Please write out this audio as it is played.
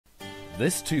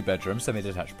This two-bedroom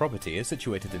semi-detached property is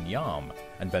situated in Yarm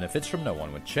and benefits from no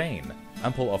one with chain,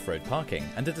 ample off-road parking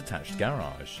and a detached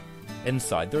garage.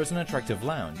 Inside there is an attractive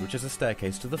lounge which has a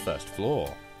staircase to the first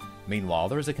floor. Meanwhile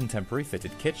there is a contemporary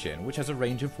fitted kitchen which has a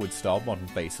range of wood-style modern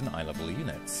base and eye-level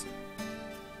units,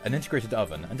 an integrated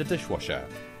oven and a dishwasher.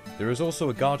 There is also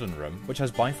a garden room which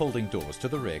has bifolding doors to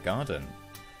the rear garden.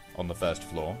 On the first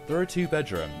floor there are two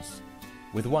bedrooms,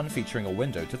 with one featuring a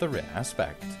window to the rear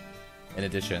aspect. In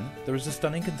addition, there is a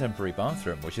stunning contemporary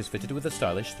bathroom which is fitted with a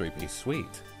stylish three-piece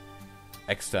suite.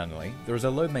 Externally, there is a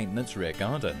low-maintenance rear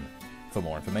garden. For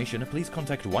more information, please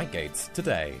contact Whitegates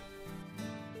today.